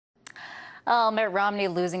Mitt Romney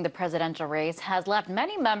losing the presidential race has left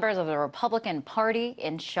many members of the Republican Party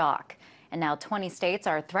in shock. And now 20 states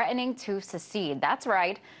are threatening to secede. That's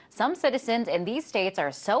right. Some citizens in these states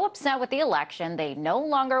are so upset with the election, they no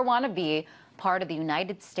longer want to be part of the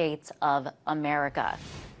United States of America.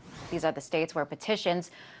 These are the states where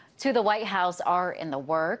petitions to the White House are in the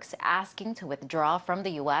works, asking to withdraw from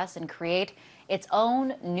the U.S. and create its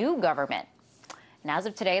own new government. And as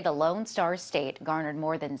of today, the Lone Star State garnered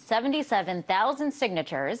more than 77,000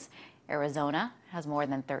 signatures. Arizona has more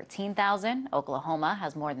than 13,000. Oklahoma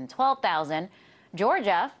has more than 12,000.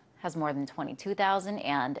 Georgia has more than 22,000.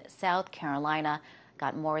 And South Carolina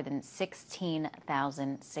got more than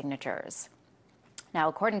 16,000 signatures. Now,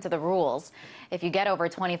 according to the rules, if you get over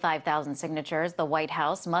 25,000 signatures, the White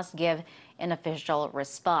House must give an official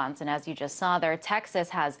response. And as you just saw there, Texas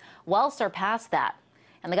has well surpassed that.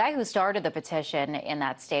 And the guy who started the petition in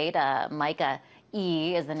that state, Micah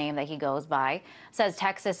E. is the name that he goes by, says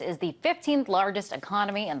Texas is the 15th largest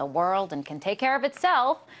economy in the world and can take care of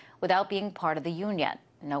itself without being part of the union.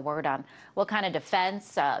 No word on what kind of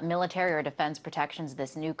defense, military or defense protections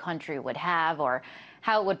this new country would have or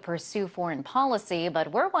how it would pursue foreign policy.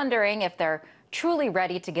 But we're wondering if they're truly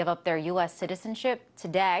ready to give up their U.S. citizenship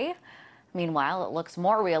today. Meanwhile, it looks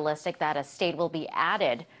more realistic that a state will be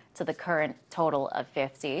added to the current total of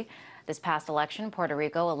 50. This past election, Puerto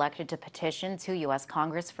Rico elected to petition to U.S.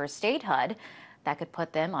 Congress for statehood. That could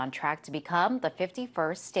put them on track to become the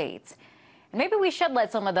 51st state. And maybe we should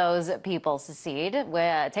let some of those people secede.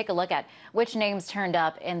 We'll take a look at which names turned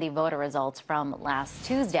up in the voter results from last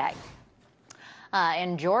Tuesday.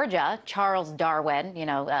 In Georgia, Charles Darwin,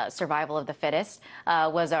 survival of the fittest,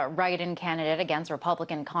 was a write-in candidate against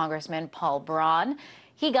Republican Congressman Paul Braun.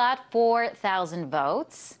 He got 4,000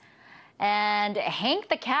 votes. And Hank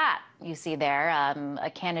the Cat, you see there,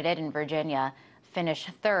 a candidate in Virginia, finished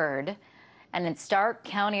third. And in Stark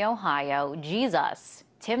County, Ohio, Jesus,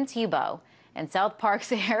 Tim Tebow, and South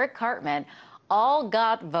Park's Eric Cartman all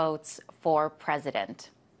got votes for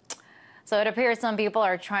president. So it appears some people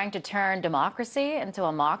are trying to turn democracy into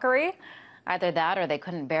a mockery. Either that or they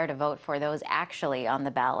couldn't bear to vote for those actually on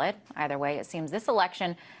the ballot. Either way, it seems this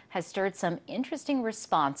election has stirred some interesting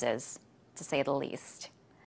responses, to say the least.